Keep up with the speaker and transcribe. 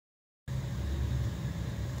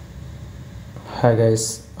Hi guys,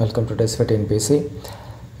 welcome to Decipher Tnpsc.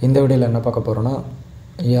 இந்த வீடியோவில் என்ன பார்க்க போகிறோன்னா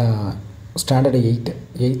ஸ்டாண்டர்டு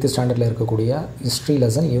 8th ஸ்டாண்டர்டில் இருக்கக்கூடிய ஹிஸ்ட்ரி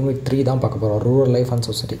லெசன் யூனிட் 3 தான் பார்க்க போகிறோம். Rural life and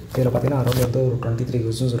society. இதில் பார்த்தீங்கன்னா அரௌண்ட் வந்து ஒரு 23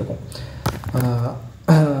 கொஸ்டின்ஸ் இருக்கும்.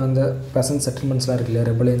 அந்த பெசன்ட் செட்டில்மெண்ட்ஸ்லாம் இருக்கு இல்லையா,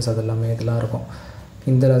 ரெபலியன்ஸ் அது எல்லாமே இதெல்லாம் இருக்கும்.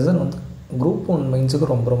 இந்த லெசன் வந்து குரூப் 1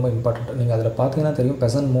 மெயின்ஸுக்கு ரொம்ப ரொம்ப இம்பார்ட்டண்ட். நீங்கள் அதில் பார்த்தீங்கன்னா தெரியும்,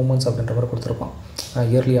 பெசன்ட் மூமெண்ட்ஸ் அப்படின்ற மாதிரி கொடுத்துருப்பான்,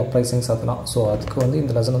 இயர்லி அப்ரைசிங்ஸ் அதெல்லாம். ஸோ அதுக்கு வந்து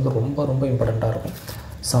இந்த லெசன் வந்து ரொம்ப ரொம்ப இம்பார்ட்டண்ட்டாக இருக்கும்.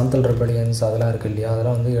 சாந்தல் ரெபலியன்ஸ் அதெல்லாம் இருக்குது இல்லையா,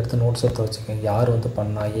 அதெல்லாம் வந்து எடுத்து நோட்ஸ் எடுத்து வச்சுக்கோங்க. யார் வந்து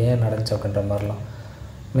பண்ணா, ஏன் நடந்துச்சு அப்படின்ற மாதிரிலாம்.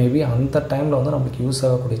 மேபி அந்த டைமில் வந்து நம்மளுக்கு யூஸ்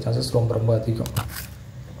ஆகக்கூடிய சான்சஸ் ரொம்ப ரொம்ப அதிகம்.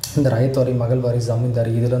 இந்த ராயத்வாரி, மகள்வாரி,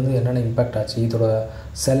 ஜமீன்தாரி இதில் வந்து என்னென்ன இம்பேக்ட் ஆச்சு, இதோட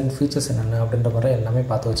செல்லிங் ஃபீச்சர்ஸ் என்னென்ன அப்படின்ற மாதிரி எல்லாமே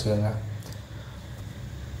பார்த்து வச்சுக்கோங்க.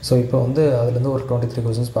 ஸோ இப்போ வந்து அதுலேருந்து ஒரு 23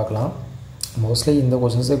 கொஸ்டின்ஸ் பார்க்கலாம். மோஸ்ட்லி இந்த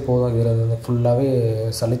கொஸ்டின்ஸே போதும். இதில் வந்து ஃபுல்லாகவே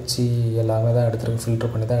சலிச்சு எல்லாமே தான் எடுத்துருக்கு,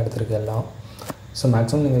 ஃபில்டர் பண்ணி தான் எடுத்துருக்கு எல்லாம். ஸோ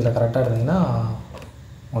மேக்ஸிமம் நீங்கள் இதில் கரெக்டாக இருந்தீங்கன்னா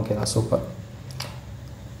ஓகே தான், super.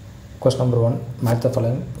 Question number 1, match the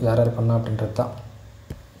following. யார் யார் பண்ணா அப்படின்றது தான்.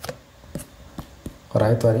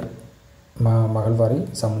 ராயத்வாரி, மகள்வாரி,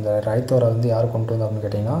 ஜமீன்தாரி. ராயத்வாரை வந்து யார் கொண்டு வந்தா அப்படின்னு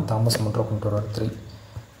கேட்டிங்கன்னா தாமஸ் மன்றோ கொண்டு வருவார் 3.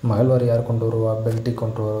 மகள்வாரி யார் கொண்டு வருவா, பெல்டி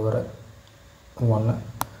கொண்டு வருவார் 1.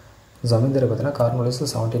 ஜமீன்தாரி பார்த்தீங்கன்னா கார்ன்வாலிஸ்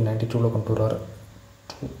 1792 கொண்டு வருவார்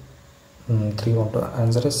 3 கொண்டு வர.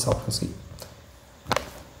 Answer is option C.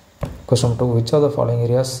 Question 2, which of the following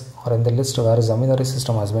areas are in the list where zamindari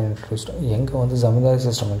system has been introduced? எங்கே வந்து ஜமீன்தாரி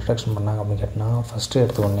சிஸ்டம் இன்ட்ரடக்ஷன் பண்ணாங்க அப்படின்னு கேட்டால், ஃபஸ்ட்டு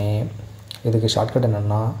எடுத்த உடனே இதுக்கு ஷார்ட்கட்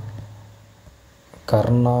என்னென்னா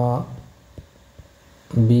கர்ணா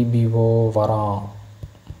பிபிஓ வரான்,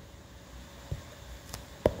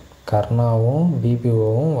 கர்ணாவும்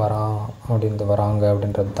பிபிஓவும் வராங்க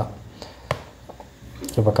அப்படின்றது தான்.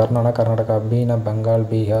 இப்போ கர்நாடகா, கர்நாடகா, பீனா பெங்கால்,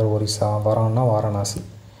 பீகார், ஒரிசா, வரான்னா வாரணாசி.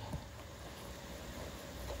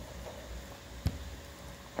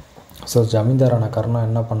 ஸோ ஜமீன்தாரான கர்ணா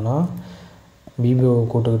என்ன பண்ணால் பிபிஓ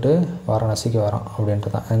கூட்டுக்கிட்டு வாரணாசிக்கு வரான்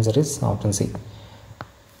அப்படின்றது தான். Answer is option C.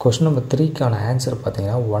 Question number 3க்கான answer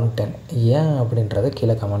பார்த்தீங்கன்னா 110. ஏன் அப்படின்றத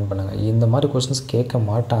கீழே கமெண்ட் பண்ணுங்கள். இந்த மாதிரி கொஸ்டின்ஸ் கேட்க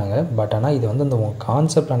மாட்டாங்க, பட் ஆனால் இது வந்து இந்த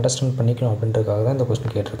கான்செப்ட் அண்டர்ஸ்டாண்ட் பண்ணிக்கணும் அப்படின்றதுக்காக தான் இந்த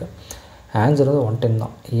கொஸ்டின் கேட்டிருக்கேன். ஆன்சர் வந்து 110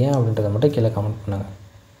 தான். ஏன் அப்படின்றத மட்டும் கீழே கமெண்ட் பண்ணுங்கள்.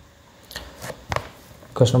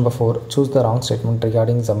 Question number 4, choose the wrong statement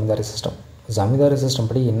regarding zamindari system. Zamindari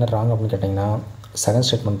system படி என்ன ராங் அப்படின்னு கேட்டிங்கன்னா, செகண்ட்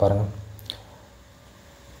ஸ்டேட்மெண்ட் பாருங்கள்.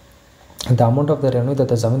 The amount of the revenue that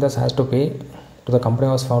the zamindars has to pay to the company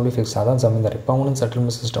was firmly fixed. அதான் ஜமீன்தார் பர்மனன்ட்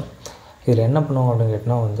செட்டில்மெண்ட் சிஸ்டம். இதில் என்ன பண்ணுவாங்க அப்படின்னு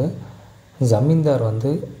கேட்டால் வந்து ஜமீன்தார்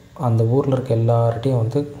வந்து அந்த ஊரில் இருக்க எல்லார்ட்டையும்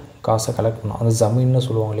வந்து காசை கலெக்ட் பண்ணுவோம். அந்த ஜமீன்னு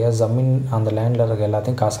சொல்லுவாங்க இல்லையா, ஜமீன் அந்த லேண்டில் இருக்க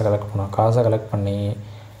எல்லாத்தையும் காசை கலெக்ட் பண்ணுவான். காசை கலெக்ட் பண்ணி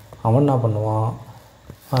அவன் என்ன பண்ணுவான்,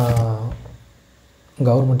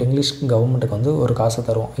 கவர்மெண்ட் இங்கிலீஷ் கவர்மெண்ட்டுக்கு வந்து ஒரு காசை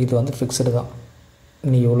தருவான். இது வந்து ஃபிக்ஸ்டு தான்,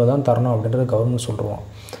 நீ இவ்வளோ தான் தரணும் அப்படின்றது கவர்மெண்ட் சொல்லிடுவான்.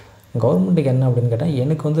 கவர்மெண்ட்டுக்கு என்ன அப்படின்னு கேட்டால்,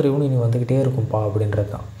 எனக்கு வந்து ரெவன்யூ நீ வந்துக்கிட்டே இருக்கும்ப்பா அப்படின்றது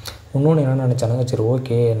தான். இன்னொன்று என்ன நினச்சானுங்க, சரி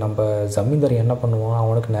ஓகே நம்ம ஜமீன்தார் என்ன பண்ணுவான்,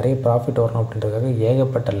 அவனுக்கு நிறைய ப்ராஃபிட் வரணும் அப்படின்றதுக்காக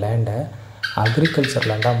ஏகப்பட்ட லேண்டை அக்ரிகல்ச்சர்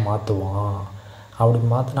லேண்டாக மாற்றுவான். அப்படி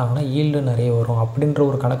மாற்றினாங்கன்னா ஈல்டு நிறைய வரும் அப்படின்ற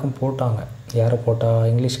ஒரு கணக்கும் போட்டாங்க. யாரை போட்டால்,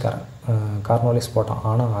 இங்கிலீஷ்காரன் கார்ன்வாலிஸ் போட்டான்.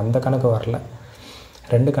 ஆனால் அந்த கணக்கு வரல.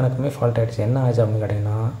 2 கணக்குமே ஃபால்ட் ஆகிடுச்சு. என்ன ஆச்சு அப்படின்னு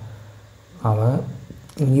கேட்டிங்கன்னா, அவன்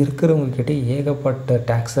இருக்கிறவங்கக்கிட்டே ஏகப்பட்ட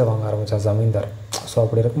டேக்ஸை வாங்க ஆரம்பித்தான் ஜமீன்தார். ஸோ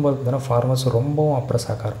அப்படி இருக்கும்போது பார்த்தீங்கன்னா ஃபார்மர்ஸ் ரொம்பவும் அப்ரெஸ்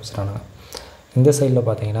ஆக ஆரம்பிச்சிட்டானுங்க. இந்த சைடில்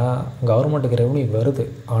பார்த்தீங்கன்னா கவர்மெண்ட்டுக்கு ரெவன்யூ வருது,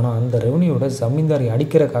 ஆனால் அந்த ரெவன்யூவோட ஜமீன்தாரி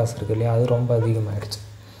அடிக்கிற காசு இருக்குது இல்லையா, அது ரொம்ப அதிகமாகிடுச்சு.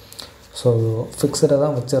 ஸோ ஃபிக்ஸடாக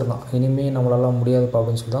தான் வச்சுருந்தான். இனிமேல் நம்மளால முடியாதுப்பா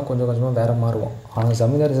அப்படின்னு சொல்லி தான் கொஞ்சம் கொஞ்சமாக வேறு மாறுவோம். ஆனால்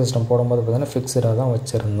ஜமீன்தாரி சிஸ்டம் போடும்போது பார்த்தீங்கன்னா ஃபிக்ஸடாக தான்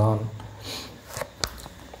வச்சுருந்தான்.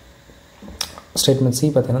 ஸ்டேட்மெண்ட் சி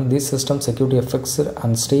பார்த்தீங்கன்னா, tissue system security a fixed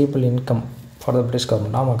and stable income for the British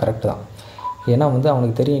government. ஆமாம், கரெக்டு தான். ஏன்னா வந்து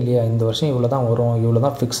அவனுக்கு தெரியும் இல்லையா, இந்த வருஷம் இவ்வளோ தான் வரும், இவ்வளோ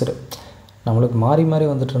தான் ஃபிக்ஸ்டு. நம்மளுக்கு மாறி மாறி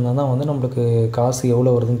வந்துட்டு இருந்தால் தான் வந்து நம்மளுக்கு காசு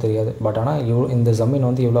எவ்வளோ வருதுன்னு தெரியாது. பட் ஆனால் இந்த ஜமீன்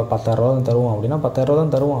வந்து இவ்வளோ 10,000 தான் தருவான் அப்படின்னா 10,000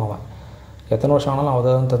 தான் தருவான். அவன் எத்தனை வருஷம் ஆனாலும் அவன்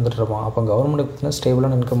தான் தந்துட்டு இருப்பான். அப்போ கவர்மெண்ட்டுக்கு பார்த்தீங்கன்னா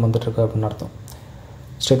ஸ்டேபிளான இன்கம் வந்துட்டுருக்கு அப்படின்னு அர்த்தம்.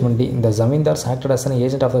 ஸ்டேட்மெண்ட் டி, இந்த zamindars acted as an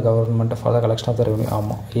agent of the government for the collection of the revenue.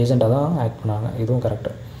 ஆமாம், ஏஜென்ட்டாக தான் ஆக்ட் பண்ணாங்க. இதுவும்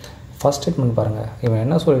கரெக்டு. ஃபஸ்ட் ஸ்டேட்மெண்ட் பாருங்கள். இவன்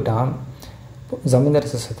என்ன சொல்லிட்டான், ஜமீன்தாரி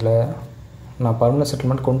சிஸ்டத்தில் நான் பர்மனன்ட்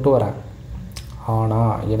செட்டில்மெண்ட் கொண்டு வரேன்,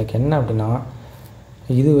 ஆனால் எனக்கு என்ன அப்படின்னா,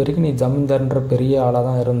 இது வரைக்கும் நீ ஜமீன்தார்ன்ற பெரிய ஆளாக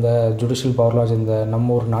தான் இருந்த, ஜுடிஷியல் பவரில் வச்சுருந்த,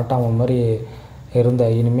 நம்ம ஒரு நாட்டாமை மாதிரி இருந்த,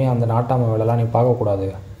 இனிமேல் அந்த நாட்டாமை வேலைலாம் நீ பார்க்கக்கூடாது.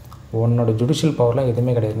 உன்னோட ஜுடிஷியல் பவர்லாம்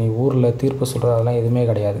எதுவுமே கிடையாது. நீ ஊரில் தீர்ப்பு சொல்கிற அதெல்லாம் எதுவுமே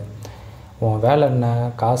கிடையாது. உன் வேலை என்ன,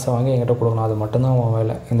 காசை வாங்கி என்கிட்ட கொடுக்கணும், அது மட்டும்தான் உன்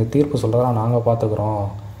வேலை. இந்த தீர்ப்பு சொல்கிறதெல்லாம் நாங்கள் பார்த்துக்குறோம்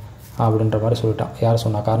அப்படின்ற மாதிரி சொல்லிட்டான். யார்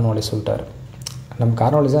சொன்னால், கார்ன்வாலிஸ் சொல்லிட்டார். நம்ம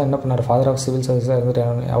கார்ன்வாலிஸ் தான் என்ன பண்ணார், ஃபாதர் ஆஃப் சிவில் சர்வீஸாக இருந்துட்டு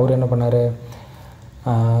அவர் என்ன பண்ணார்,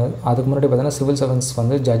 அதுக்கு முன்னாடி பார்த்தீங்கன்னா சிவில் சர்வன்ஸ்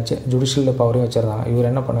வந்து ஜுடிஷியல் பவரையும் வச்சுருந்தாங்க. இவர்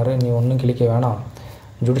என்ன பண்ணார், நீ ஒன்றும் கிழிக்க வேணாம்,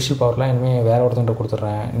 ஜுடிஷியல் பவர்லாம் இனிமேல் வேறு ஒருத்தங்கிட்ட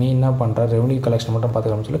கொடுத்துட்றேன், நீ என்ன பண்ணுற ரெவன்யூ கலெக்ஷன் மட்டும்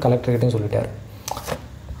பார்த்துக்கலாம்னு சொல்லி கலெக்டர்கிட்டையும் சொல்லிட்டார்.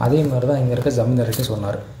 அதே மாதிரி தான் இங்கே இருக்க ஜமீன்தார்கிட்டையும்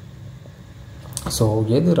சொன்னார். ஸோ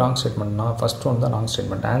எது ராங் ஸ்டேட்மெண்ட்னா ஃபஸ்ட் ஒன் தான் wrong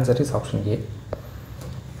statement. Answer is option A.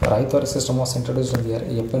 Ryotwari system was introduce in year.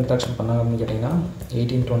 எப்போ இன்ட்ரடக்ஷன் பண்ணாங்க அப்படின்னு கேட்டிங்கன்னா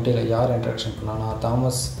 1820. யார் இன்ட்ரடக்ஷன் பண்ணாங்கன்னா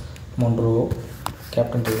Thomas Munro,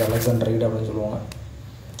 captain read, Alexander read அப்படின்னு சொல்லுவாங்க.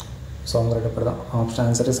 ஸோ அவங்க 2 பேர் தான்.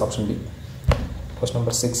 Answer is option B. Question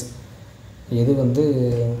number 6. எது வந்து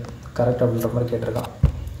கரெக்ட் அப்படின்ற மாதிரி கேட்டிருக்கான்.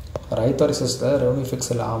 ரைத்வாரி சிஸ்டத்தில் ரெவன்யூ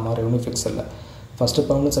ஃபிக்ஸ் இல்லை. ஆமாம், ரெவன்யூ ஃபிக்ஸ் இல்லை. ஃபஸ்ட்டு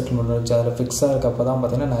பர்மனெண்ட் செட்டில்மெண்ட் இருந்துச்சு, அதில் ஃபிக்ஸாக இருக்கப்போ தான்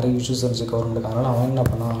பார்த்திங்கன்னா நிறைய இஷ்யூஸ் இருந்துச்சு கவர்மெண்ட்டுக்கு. அதனால் அவன் என்ன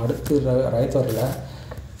பண்ணான், அடுத்து ரைத்வாரியில்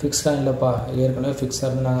ஃபிக்ஸ்லாம் இல்லைப்பா, ஏற்கனவே ஃபிக்ஸாக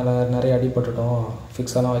இருந்து நாங்கள் நிறைய அடிபட்டுட்டோம்,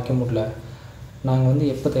 ஃபிக்ஸாலாம் வைக்க முடியல, நாங்கள் வந்து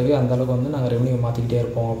எப்போ தேவையோ அந்தளவுக்கு வந்து நாங்கள் ரெவன்யூ மாற்றிக்கிட்டே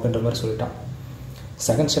இருப்போம் அப்படின்ற மாதிரி சொல்லிட்டான்.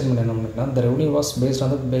 செகண்ட் ஸ்டேட்மெண்ட் என்ன பண்ணிட்டா, த revenue was based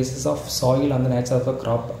on the basis of soil அந்த நேச்சர் ஆஃப் த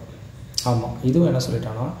கிராப். ஆமாம், இதுவும் என்ன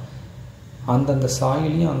சொல்லிட்டான்னா அந்தந்த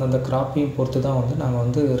சாயிலையும் அந்தந்த கிராப்பையும் பொறுத்து தான் வந்து நாங்கள்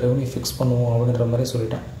வந்து ரெவன்யூ ஃபிக்ஸ் பண்ணுவோம் அப்படின்ற மாதிரி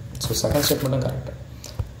சொல்லிட்டோம். So second ஸ்டேட்மெண்ட்டும் correct.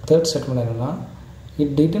 Third statement என்னென்னா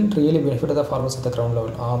it didn't really benefit the farmers at the ground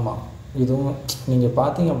level. ஆமாம், இதுவும் நீங்கள்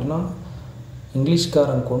பார்த்தீங்க அப்படின்னா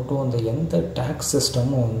இங்கிலீஷ்காரன் கொண்டு வந்த எந்த டேக்ஸ்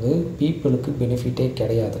சிஸ்டமும் வந்து பீப்புளுக்கு பெனிஃபிட்டே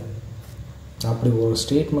கிடையாது. அப்படி ஒரு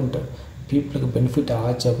ஸ்டேட்மெண்ட்டு பீப்புளுக்கு பெனிஃபிட்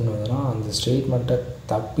ஆச்சு அப்படின்னா அந்த ஸ்டேட்மெண்ட்டை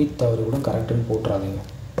தப்பி தவறி கூட கரெக்டுன்னு போட்டுறாதீங்க.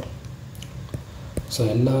 ஸோ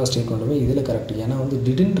எல்லா ஸ்டேட்மெண்ட்டுமே இதில் கரெக்டு. ஏன்னா வந்து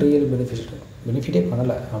டிடன்ட் ரியல் பெனிஃபிட்டே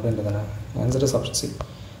பண்ணலை அப்படின்றதானே. Answer is option C.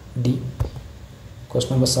 D.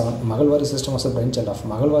 Question number 7. மகள்வாரி system was a branch of.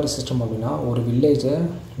 மகள்வாரி system அப்படின்னா ஒரு வில்லேஜ்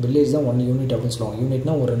தான் 1 யூனிட் அப்படின்னு சொல்லுவாங்க.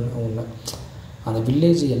 யூனிட்னா ஒன்று அந்த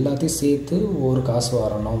வில்லேஜ் எல்லாத்தையும் சேர்த்து ஒரு காசு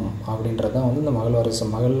வரணும் அப்படின்றது தான் வந்து இந்த மகள்வாரி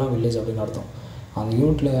சிஸ்டம். மகள்லாம் வில்லேஜ் அப்படின்னு அர்த்தம். அந்த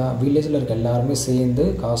யூனிட்டில் வில்லேஜில் இருக்க எல்லாருமே சேர்ந்து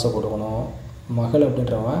காசை கொடுக்கணும். மகள்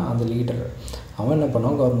அப்படின்றவன் அந்த லீடர், அவன் என்ன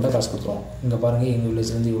பண்ணுவான், கவர்மெண்ட்டாக காசு கொடுத்துருவான். இங்கே பாருங்கள் எங்கள்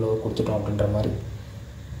வில்லேஜ்லேருந்து இவ்வளோ கொடுத்துட்டோம் அப்படின்ற மாதிரி.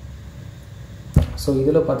 ஸோ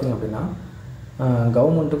இதில் பார்த்திங்க அப்படின்னா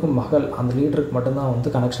கவர்மெண்ட்டுக்கும் மகள் அந்த லீடருக்கு மட்டும்தான் வந்து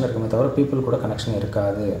கனெக்ஷன் இருக்குமே தவிர பீப்புள் கூட கனெக்ஷன்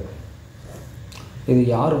இருக்காது. இது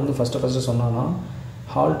யார் வந்து ஃபஸ்ட்டு சொன்னான்னா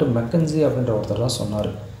ஹால்ட் மெக்கன்சி அப்படின்ற ஒருத்தர் தான்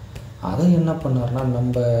சொன்னார். அதை என்ன பண்ணார்னா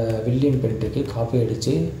நம்ம வில்லியம் பென்ட்டுக்கு காப்பி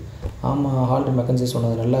அடித்து ஆமாம் ஹால்ட் மெக்கன்சி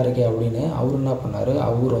சொன்னது நல்லா இருக்கே அப்படின்னு அவர் என்ன பண்ணார்,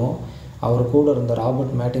 அவர் கூட இருந்த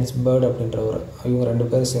ராபர்ட் மேட்டின்ஸ் பேர்ட் அப்படின்றவர், இவங்க 2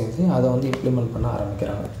 பேரும் சேர்ந்து அதை வந்து இம்ப்ளிமெண்ட் பண்ண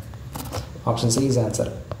ஆரம்பிக்கிறாங்க. Option C is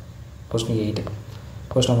answer. Question 8.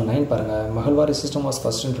 Question number 9 பாருங்கள். மகள்வாரி சிஸ்டம் வாஸ்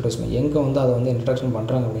ஃபஸ்ட் இன்ட்ரடியூஸ். எங்கே வந்து அதை வந்து இன்ட்ரடக்ஷன்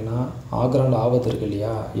பண்ணுறாங்க அப்படின்னா ஆக்ராவில் ஆபத்து இருக்குது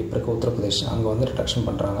இல்லையா, இப்போ இருக்க உத்தரப்பிரதேஷ், அங்கே வந்து இன்ட்ரடக்ஷன்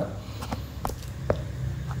பண்ணுறாங்க.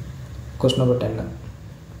 Question number 10.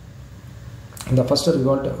 இந்த first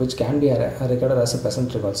revolt which can be recorded as a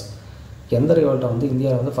Besant ரிவால்ட்ஸ். எந்த ரிவால்ட்டை வந்து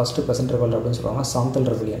இந்தியாவில் வந்து ஃபஸ்ட்டு பெசன்ட் ரிவால்ட் அப்படின்னு சொல்லுவாங்க, சாந்தல்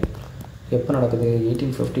ரெபிலியன். எப்போ நடக்குது,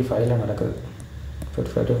 1855 நடக்குது,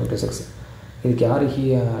 55 to 56. இதுக்கு யார்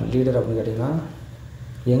லீடர் அப்படின்னு கேட்டிங்கன்னா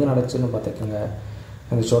எங்கே நடந்துச்சுன்னு பார்த்துக்கோங்க,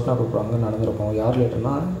 இந்த சோட்னா கூப்பிடுவாங்க நடந்திருக்கும். யார்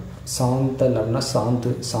லீடர்னா சாந்தல் அப்படின்னா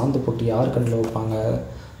சாந்து பொட்டு யார் கண்ணில் வைப்பாங்க,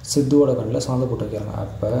 சித்துவோட கண்ணில் சாந்து பொட்டு வைக்கிறாங்க.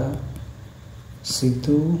 அப்போ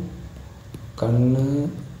சித்து கண்ணு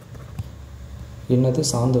என்னது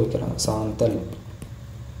சாந்து வைக்கிறாங்க, சாந்தல்.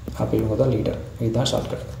 அப்போ இவங்க தான் லீடர். இதுதான்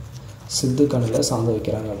ஷார்ட்கட், சித்து கண்ணில் சாந்து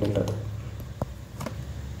வைக்கிறாங்க அப்படின்றது.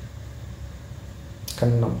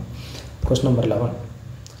 கண்ணம். Question number 11.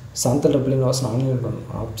 Santhal rebellion was nominate பண்ணும்.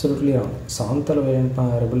 Absolutely wrong. சாந்தல் ரெபிலியன்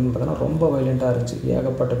பார்த்தோன்னா ரொம்ப வைலண்ட்டாக இருந்துச்சு.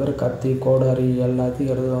 ஏகப்பட்ட பேர் கத்தி கோடாரி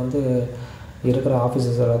எல்லாத்தையும் எடுத்து வந்து இருக்கிற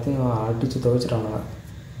ஆஃபீஸர்ஸ் எல்லாத்தையும் அடித்து துவைச்சிட்டாங்க.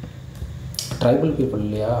 ட்ரைபல் பீப்புள்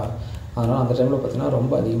இல்லையா, அதனால் அந்த டைமில் பார்த்திங்கன்னா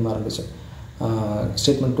ரொம்ப அதிகமாக இருந்துச்சு.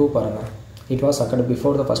 ஸ்டேட்மெண்ட் 2 பாருங்கள். It was அக்கட்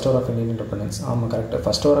before the first hour of Indian independence. ஆமாம் correct.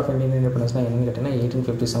 First hour of Indian இண்டிபெண்டன்ஸ்னால் என்னென்னு கேட்டிங்கன்னா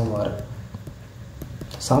 1857 வார்.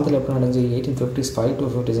 சாந்தல் எப்போ நடந்துச்சு, 1855 to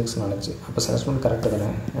 56 நடந்துச்சு. அப்போ செலக்ஷன் கரெக்டு தானே.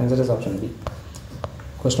 Answer is option B.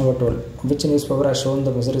 Question number 12. Which news paper has shown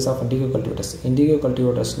the miseries of indigo cultivators. Indigo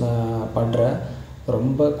கல்டிவேட்டர்ஸில் பண்ணுற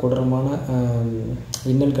ரொம்ப கொடூரமான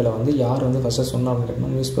இன்னல்களை வந்து யார் வந்து ஃபஸ்ட்டு சொன்னா அப்படின்னு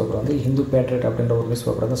கேட்டிங்கன்னா நியூஸ் பேப்பர் வந்து ஹிந்து பேட்ரியட் அப்படின்ற ஒரு நியூஸ்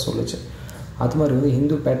பேப்பரை தான் சொல்லிச்சு. அது மாதிரி வந்து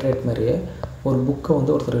ஹிந்து பேட்ரியட் மாதிரியே ஒரு புக்கை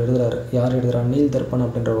வந்து ஒருத்தர் எழுதுகிறாரு. யார் எழுதுகிறா, நீல் தர்ப்பன்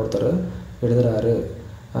அப்படின்ற ஒருத்தர் எழுதுகிறாரு.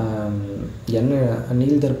 என்ன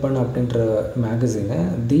நீல் தர்ப்பன் அப்படின்ற மேகசினை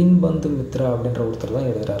தீன்பந்து மித்ரா அப்படின்ற ஒருத்தர் தான்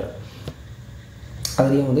எழுதுகிறாரு.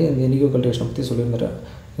 அதுலேயும் வந்து இந்த இண்டிகோ கல்டிவேஷனை பற்றி சொல்லியிருந்தாரு.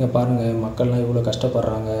 இங்கே பாருங்கள் மக்கள்லாம் இவ்வளோ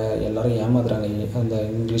கஷ்டப்படுறாங்க, எல்லோரும் ஏமாத்துறாங்க அந்த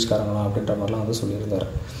இங்கிலீஷ்காரங்களாம் அப்படின்ற மாதிரிலாம் வந்து சொல்லியிருந்தார்.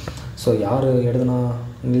 ஸோ யார் எழுதுனா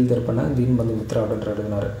நீல் தர்ப்பனை, தீன்பந்து மித்ரா அப்படின்ற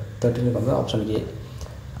எழுதினார். 13 வந்து ஆப்ஷன் ஏ.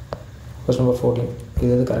 Question number 14.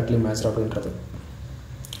 இது எது கரெக்ட்லி மேட்ச் அப்படின்றது.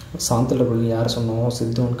 சாந்தல் ரெபிலியன் யார் சொன்னோம்,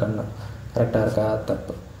 சித்துவன் கண்ணு. கரெக்டாக இருக்கா,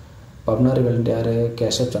 தப்பு. பப்னா ரிவல்ட் யார்,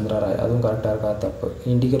 கேஷப் சந்திரா ராய். அதுவும் கரெக்டாக இருக்கா, தப்பு.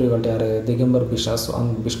 இண்டிகோ ரிவல்ட் யார், திகம்பர் பிஸ்வாஸ்,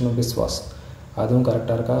 பிஷ்ணு பிஸ்வாஸ். அதுவும்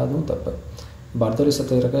கரெக்டாக இருக்கா, அதுவும் தப்பு. பர்தொலி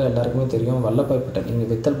சத்தியகிரக எல்லாருக்குமே தெரியும், வல்லபாய் பட்டேல், இங்கே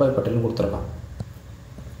வித்தல்பாய் பட்டேல்னு கொடுத்துடலாம்.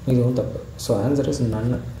 இதுவும் தப்பு. So answer is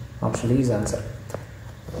none. Option D is answer.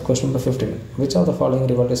 Question number 15. Which of the following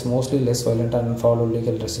revolt is mostly less violent and follow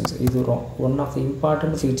legal restrictions? இது one of the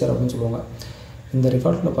important feature அப்படின்னு சொல்லுவாங்க. இந்த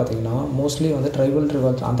ரிவால்ட்டில் பார்த்தீங்கன்னா மோஸ்ட்லி வந்து ட்ரைபல்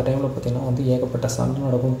ரிவால்ட் அந்த டைமில் பார்த்தீங்கன்னா வந்து ஏகப்பட்ட சண்டை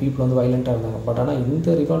நடக்கும், பீப்புள் வந்து வைலண்ட்டாக இருந்தாங்க. பட் ஆனால்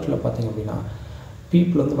இந்த ரிவால்ட்டில் பார்த்திங்க அப்படின்னா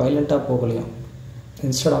பீப்புள் வந்து வைலண்ட்டாக போகலையும்.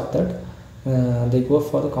 Instead of that they go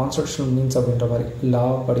for the constitutional means அப்படின்ற மாதிரி லா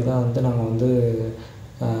படி தான் வந்து நாங்கள் வந்து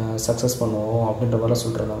சக்ஸஸ் பண்ணுவோம் அப்படின்ற மாதிரிலாம்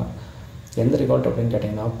சொல்லிட்டுருந்தாங்க. எந்த ரிவால்ட் அப்படின்னு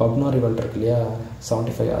கேட்டிங்கன்னா பப்னா ரிவால்ட் இருக்கு இல்லையா,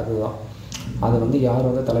 75, அதுதான். அது வந்து யார்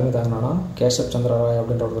வந்து தலைமை தாங்கினான்னா கேசப் சந்திர ராய்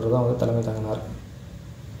அப்படின்ற ஒருத்தர் தான் வந்து தலைமை தாங்கினார்.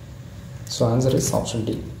 So answer is option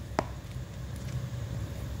D.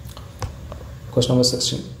 Question number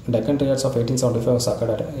 16. Deccan triads of 1875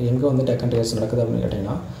 அக்கடட். எங்கே வந்து டெக்கன் ட்ரையட்ஸ் நடக்குது அப்படின்னு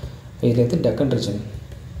கேட்டிங்கன்னா இதில் எது டெக்கன் ரீஜன்?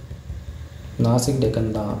 நாசிக் டெக்கன்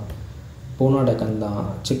தான், பூனா டெக்கன் தான்,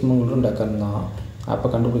 சிக்மங்களூரும் டெக்கன் தான். அப்போ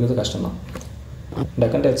கண்டுபிடிக்கிறது கஷ்டம்தான்.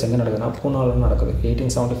 டெக்கன் ட்ரையட்ஸ் எங்கே நடக்குதுன்னா பூனாவில் நடக்குது,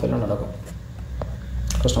 1875 நடக்கும்.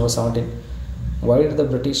 Question number 17. Why did the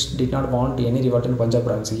British did not want any revolt in Punjab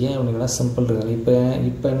province? ஏன் அப்படின்னா சிம்பிள் ரீசன்.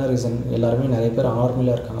 இப்போ என்ன ரீசன், எல்லாருமே நிறைய பேர்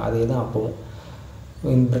ஆர்மியில் இருக்காங்க, அதே தான் அப்போவும்.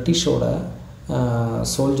 இந்த பிரிட்டிஷோட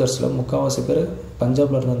சோல்ஜர்ஸில் முக்கால்வாசி பேர்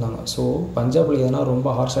பஞ்சாபில் இருந்திருந்தாங்க. ஸோ பஞ்சாபில் எதனா ரொம்ப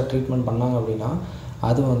ஹார்ஷாக ட்ரீட்மெண்ட் பண்ணாங்க அப்படின்னா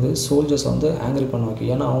அது வந்து சோல்ஜர்ஸ் வந்து ஆங்கிரி பண்ண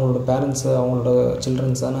வைக்கும். ஏன்னா அவங்களோட பேரண்ட்ஸு அவங்களோட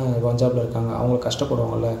சில்ட்ரன்ஸ் தானே பஞ்சாபில் இருக்காங்க, அவங்க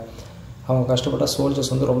கஷ்டப்படுவாங்கள்ல. அவங்க கஷ்டப்பட்டால்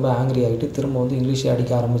சோல்ஜர்ஸ் வந்து ரொம்ப ஆங்கிரி ஆகிட்டு திரும்ப வந்து இங்கிலீஷே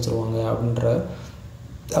அடிக்க ஆரம்பிச்சிருவாங்க.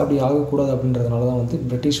 அப்படி ஆகக்கூடாது அப்படின்றதுனால தான் வந்து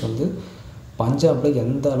பிரிட்டிஷ் வந்து பஞ்சாபில்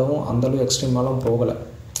எந்த அளவும் அந்தளவு எக்ஸ்ட்ரீமாலும் போகலை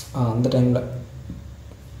அந்த டைமில்.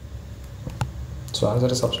 So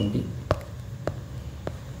answer is option B.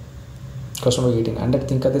 Question number 18. Under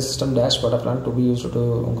think of the system dash water plant to be use to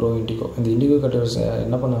grow indigo. இந்த இண்டிகோ கல்டிவேட்டர்ஸ்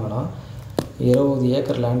என்ன பண்ணாங்கன்னா 20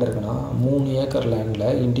 ஏக்கர் லேண்ட் இருக்குன்னா 3 ஏக்கர் லேண்டில்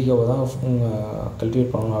இண்டிகோவை தான்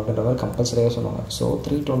கல்டிவேட் பண்ணணும் அப்படின்ற மாதிரி கம்பல்சரியாக சொன்னாங்க. So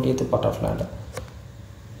 3/20th part of land.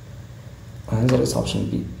 Answer is option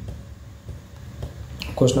B.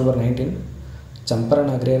 Question number 19.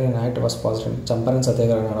 Champaran agrarian act was past. Champaran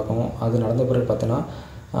சத்தியாகிரகம் நடக்கும். அது நடந்த பிறகு பார்த்தீங்கன்னா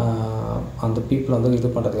அந்த பீப்புள் வந்து இது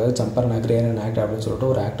பண்ணுறதுக்காக சம்பரன் அக்ரேரியன் ஆக்ட் அப்படின்னு சொல்லிட்டு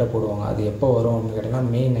ஒரு ஆக்டை போடுவாங்க. அது எப்போ வரும் அப்படின்னு கேட்டிங்கன்னா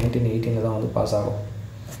May 1918 தான் வந்து பாஸ் ஆகும்.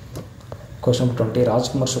 Question number 20.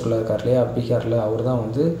 ராஜ்குமார் சுக்லா இருக்கார் இல்லையா பீகாரில், அவர் தான்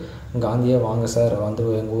வந்து காந்தியே வாங்க சார் வந்து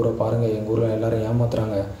எங்கள் ஊரை பாருங்கள், எங்கள் ஊரில் எல்லோரும்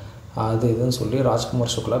ஏமாத்துறாங்க அது இதுன்னு சொல்லி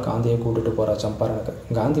ராஜ்குமார் சுக்லா காந்தியை கூட்டிகிட்டு போகிறார் சம்பரனுக்கு.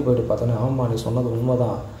 காந்தி போய்ட்டு பார்த்தோன்னே ஆமாம் நீ சொன்னது உண்மை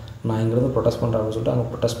தான், நான் இங்கேருந்து ப்ரொட்டஸ்ட் பண்ணுறேன் அப்படின்னு சொல்லிட்டு அங்கே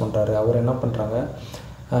ப்ரொட்டஸ்ட் பண்ணுறாரு. அவர் என்ன பண்ணுறாங்க,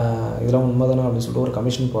 இதெல்லாம் உண்மை தானே அப்படின்னு சொல்லிட்டு ஒரு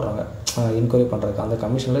கமிஷன் போடுறாங்க என்கொயரி பண்ணுறதுக்கு. அந்த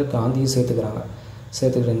கமிஷனில் காந்தியும்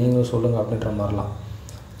சேர்த்துக்கிட்டு நீங்களும் சொல்லுங்கள் அப்படின்ற மாதிரிலாம்.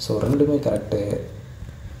 ஸோ ரெண்டுமே கரெக்டு.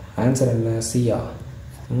 ஆன்சர் என்ன, சியா?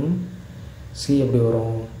 சி எப்படி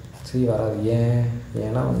வரும்? சி வராது.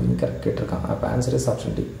 ஏன்னா வந்து இன்கரெக்ட் கேட்டிருக்காங்க. அப்போ ஆன்சர் இஸ்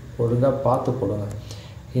ஆப்ஷன் டி. ஒழுங்காக பார்த்து போடுங்க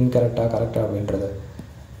இன்கரெக்டாக கரெக்டாக அப்படின்றது.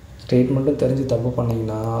 ஸ்டேட்மெண்ட்டும் தெரிஞ்சு தப்பு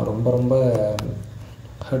பண்ணிங்கன்னா ரொம்ப ரொம்ப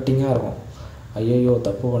ஹர்ட்டிங்காக இருக்கும். ஐயோ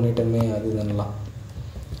தப்பு பண்ணிட்டோமே அது இதெல்லாம்.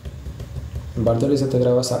 பர்தொலி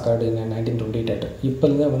சத்தியாகிரக சாக்காடு 1928.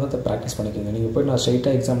 இப்போலேருந்தே வந்து அதை ப்ராக்டிஸ் பண்ணிக்கோங்க. நீங்கள் போய்ட்டு நான்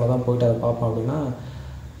ஸ்ட்ரைட்டாக எக்ஸாமில் தான் போய்ட்டு அதை பார்ப்போம் அப்படின்னா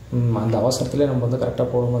அந்த அவசரத்துலேயே நம்ம வந்து கரெக்டாக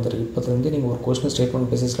போடும்போது தெரியும். இப்போதுலேருந்து நீங்கள் ஒரு கொஸ்டின் ஸ்டேட்மெண்ட்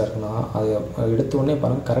பேசிஸில் இருக்குன்னா அதை எடுத்தோடனே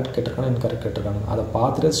பாருங்கள் கரெக்ட் கேட்டிருக்காங்க இன்கரெக்ட் கேட்டிருக்காங்க, அதை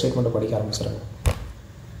பார்த்துட்டு ஸ்டேட்மெண்ட்டை படிக்க ஆரம்பிச்சிடுங்க.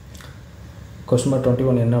 கொஸ்டின் நம்பர்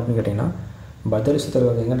 21 என்ன அப்படின்னு கேட்டிங்கன்னா பர்தொலி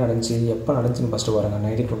சத்தியாகிரகம் எங்கே நடந்துச்சு, எப்போ நடந்துச்சுன்னு ஃபஸ்ட்டு பாருங்கள்.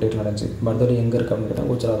 1928 நடந்துச்சு. பர்தொலி எங்கே இருக்குது அப்படின்னு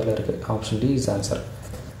கேட்டால் குஜராத்தில் இருக்குது. Option D is answer.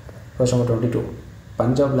 Question number 22.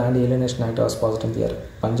 Punjab land alienation act was past in year.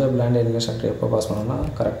 Punjab land alienation act எப்போ பாஸ் பண்ணோம்னா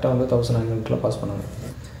கரெக்டாக வந்து 1900 பாஸ் பண்ணாங்க.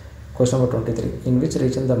 Question number 23. In which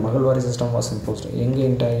region the மகள்வாரி system was imposed.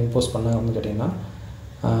 எங்கே இம்போஸ் பண்ணாங்க அப்படின்னு கேட்டிங்கன்னா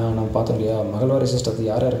நம்ம பார்த்தோம் இல்லையா மகள்வாரி சிஸ்டத்தை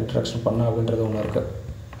யார் இன்ட்ரடக்ஷன் பண்ணா அப்படின்றது ஒன்று இருக்குது.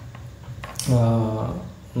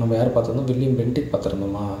 நம்ம யார் பார்த்துருந்தோம், வில்லியம் பென்டிக்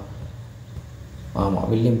பார்த்துருந்தோமா? ஆமாம்,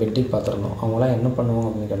 வில்லியம் பென்டிக் பார்த்துருந்தோம். அவங்களாம் என்ன பண்ணுவாங்க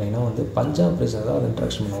அப்படின்னு கேட்டிங்கன்னா வந்து பஞ்சாப் ரீஜன் தான் அதை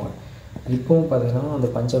இன்ட்ரடக்ஷன் பண்ணுவாங்க. இப்போவும் பார்த்திங்கன்னா அந்த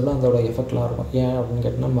பஞ்சாபில் அதோட எஃபெக்ட்லாம் இருக்கும். ஏன் அப்படின்னு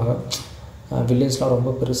கேட்டிங்கன்னா வில்லேஜ்லாம் ரொம்ப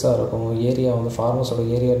பெருசாக இருக்கும், ஏரியா வந்து ஃபார்மர்ஸோட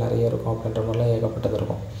ஏரியா நிறைய இருக்கும் அப்படின்ற மாதிரிலாம் ஏகப்பட்டது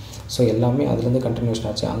இருக்கும். ஸோ எல்லாமே அதுலேருந்து கண்டினியூஷன்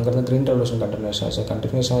ஆச்சு. அங்கேருந்து க்ரீன் ரெவல்யூஷன்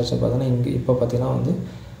கண்டினியூஷன் ஆச்சு பார்த்தீங்கன்னா இங்கே இப்போ பார்த்திங்கன்னா வந்து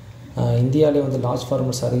இந்தியாவிலே வந்து லார்ஜ்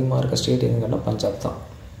ஃபார்மர்ஸ் அதிகமாக இருக்க ஸ்டேட் எங்கன்னா பஞ்சாப் தான்.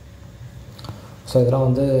 ஸோ இதெல்லாம்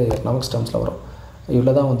வந்து எக்கனாமிக்ஸ் டேர்ம்ஸில் வரும்.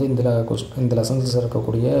 இவ்வளோ தான் வந்து இந்த லெசன்ஸில்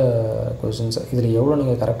இருக்கக்கூடிய கொஸ்டின்ஸ். இதில் எவ்வளோ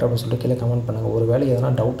நீங்கள் கரெக்டாக அப்படின்னு சொல்லிட்டு கீழே கமெண்ட் பண்ணுங்கள். ஒரு வேளை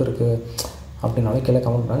எதனா டவுட் இருக்குது அப்படின்னாலும் கீழே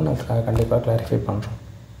கமெண்ட் பண்ணுங்கள், நான் கண்டிப்பாக கிளாரிஃபை பண்ணுறேன்.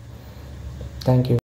 தேங்க்யூ.